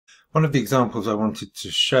One of the examples I wanted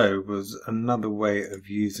to show was another way of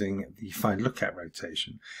using the find lookout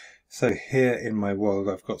rotation. So here in my world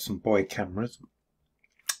I've got some buoy cameras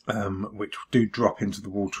which do drop into the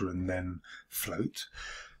water and then float.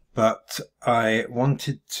 But I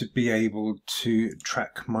wanted to be able to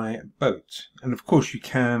track my boat. And of course you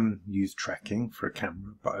can use tracking for a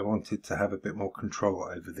camera, but I wanted to have a bit more control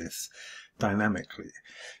over this dynamically.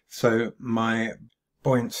 So my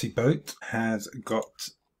buoyancy boat has got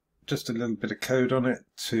just a little bit of code on it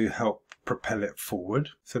to help propel it forward.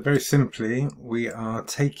 So very simply, we are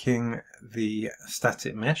taking the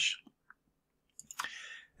static mesh,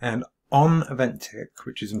 and on event tick,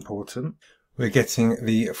 which is important, we're getting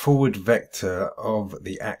the forward vector of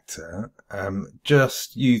the actor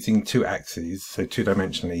just using two axes, so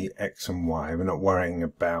two-dimensionally X and Y. We're not worrying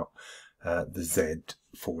about the Z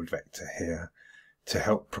forward vector here to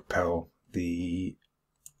help propel the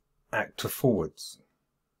actor forwards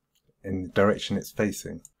in the direction it's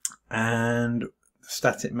facing. And the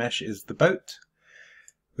static mesh is the boat.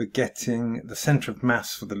 We're getting the center of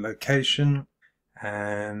mass for the location,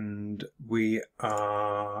 and we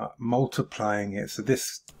are multiplying it. So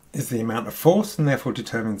this is the amount of force and therefore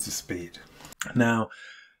determines the speed. Now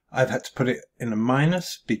I've had to put it in a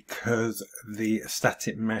minus because the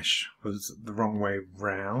static mesh was the wrong way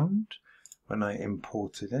round when I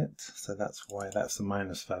imported it. So that's why that's the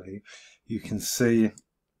minus value. You can see,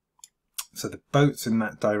 so the boat's in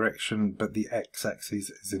that direction, but the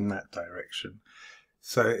x-axis is in that direction.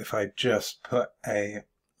 So if I just put a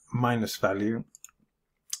minus value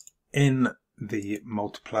in the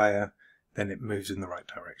multiplier, then it moves in the right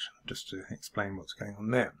direction, just to explain what's going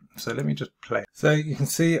on there. So let me just play. So you can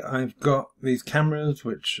see I've got these cameras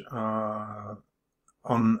which are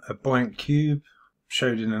on a buoyant cube,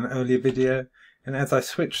 showed in an earlier video, and as I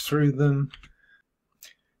switch through them,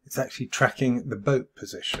 it's actually tracking the boat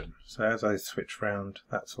position. So as I switch round,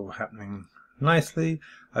 that's all happening nicely.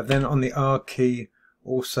 I've then on the R key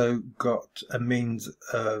also got a means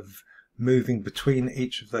of moving between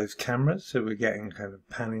each of those cameras, so we're getting kind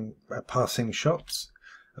of passing shots.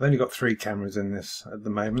 I've only got 3 cameras in this at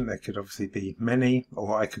the moment. There could obviously be many,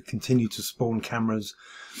 or I could continue to spawn cameras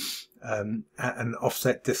at an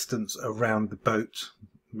offset distance around the boat,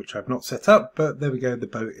 which I've not set up, but there we go, the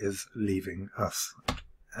boat is leaving us.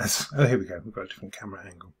 Oh, here we go, we've got a different camera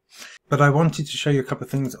angle. But I wanted to show you a couple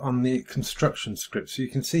of things on the construction script. So you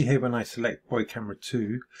can see here when I select buoy camera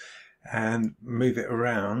 2 and move it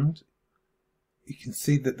around, you can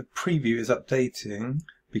see that the preview is updating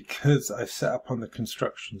because I've set up on the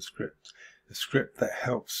construction script a script that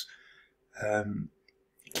helps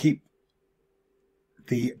keep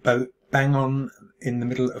the boat bang on in the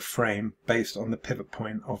middle of frame based on the pivot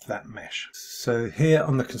point of that mesh. So here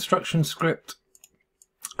on the construction script,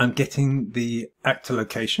 I'm getting the actor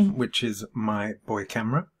location, which is my buoy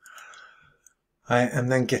camera. I am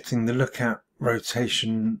then getting the lookout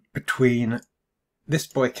rotation between this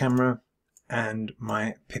buoy camera and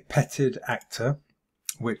my pipetted actor,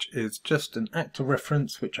 which is just an actor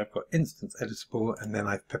reference, which I've got instance editable, and then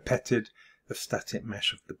I've pipetted the static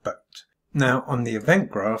mesh of the boat. Now on the event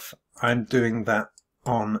graph, I'm doing that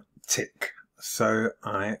on tick. So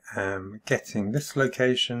I am getting this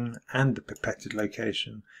location and the pipetted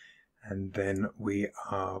location, and then we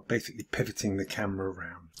are basically pivoting the camera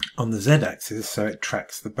around on the Z-axis so it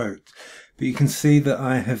tracks the boat. But you can see that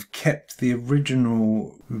I have kept the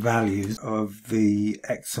original values of the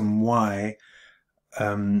X and Y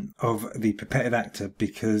of the pipetted actor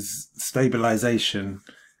because stabilization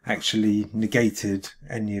actually negated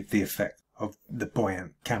any of the effect of the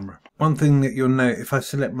buoyant camera. One thing that you'll note, if I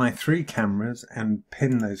select my 3 cameras and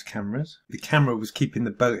pin those cameras, the camera was keeping the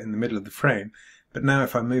boat in the middle of the frame, but now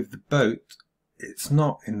if I move the boat, it's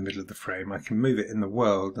not in the middle of the frame. I can move it in the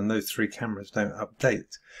world and those 3 cameras don't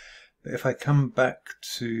update. But if I come back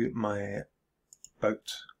to my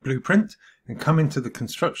boat blueprint and come into the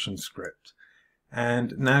construction script,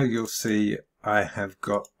 and now you'll see I have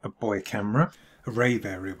got a buoy camera array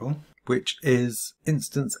variable, which is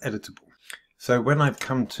instance editable. So when I've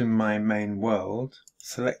come to my main world,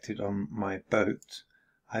 selected on my boat,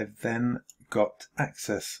 I've then got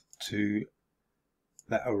access to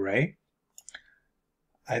that array.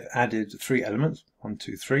 I've added 3 elements, 1,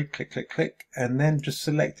 2, 3, click, click, click, and then just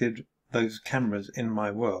selected those cameras in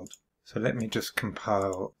my world. So let me just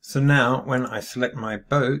compile. So now when I select my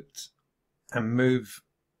boat and move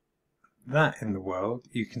that in the world,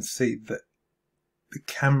 you can see that the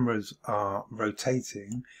cameras are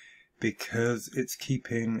rotating because it's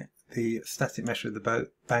keeping the static mesh of the boat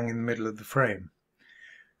bang in the middle of the frame.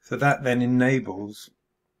 So that then enables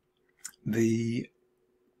the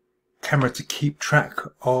camera to keep track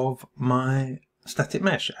of my static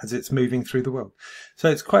mesh as it's moving through the world. So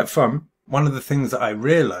it's quite fun. One of the things that I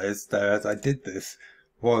realized though as I did this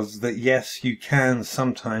was that yes, you can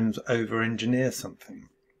sometimes over-engineer something.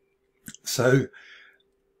 So,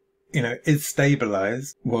 you know, is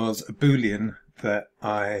stabilize was a Boolean that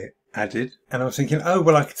I added, and I was thinking, oh,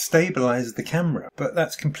 well, I could stabilize the camera, but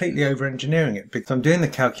that's completely over-engineering it because I'm doing the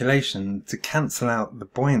calculation to cancel out the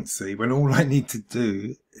buoyancy when all I need to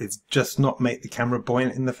do is just not make the camera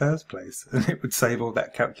buoyant in the first place, and it would save all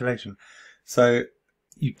that calculation. So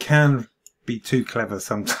you can be too clever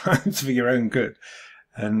sometimes for your own good.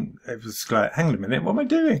 And it was like, hang on a minute, what am I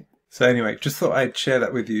doing? So anyway, just thought I'd share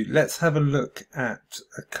that with you. Let's have a look at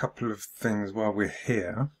a couple of things while we're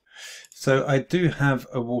here. So I do have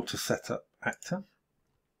a water setup actor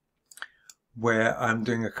where I'm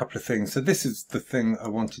doing a couple of things. So this is the thing I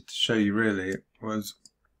wanted to show you really, was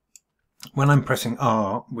when I'm pressing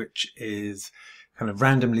R, which is kind of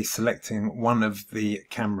randomly selecting one of the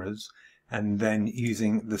cameras and then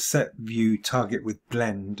using the set view target with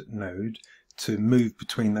blend node to move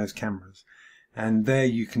between those cameras. And there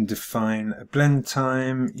you can define a blend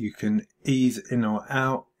time, you can ease in or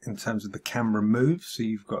out in terms of the camera move, so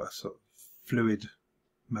you've got a sort of fluid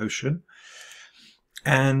motion.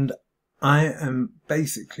 And I am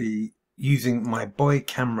basically using my boy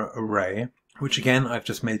camera array, which again I've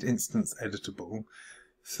just made instance editable,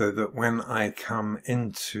 so that when I come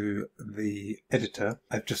into the editor,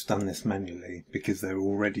 I've just done this manually because they're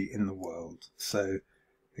already in the world. So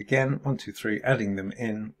again, 1, 2, 3, adding them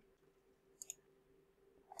in,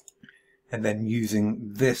 and then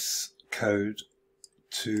using this code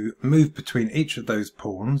to move between each of those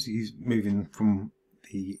pawns, moving from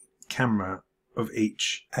the camera of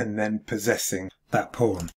each and then possessing that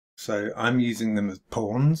pawn. So I'm using them as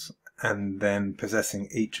pawns and then possessing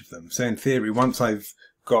each of them. So in theory, once I've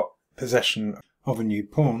got possession of a new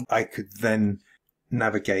pawn, I could then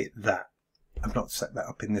navigate that. I've not set that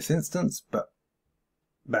up in this instance, but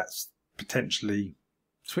that's potentially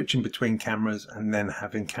switching between cameras and then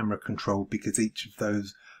having camera control, because each of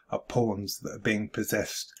those are pawns that are being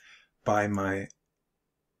possessed by my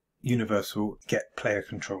universal get player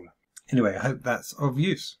controller. Anyway, I hope that's of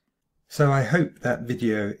use. So I hope that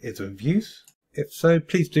video is of use. If so,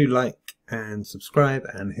 please do like and subscribe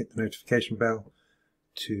and hit the notification bell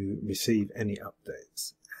to receive any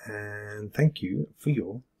updates. And thank you for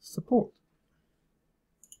your support.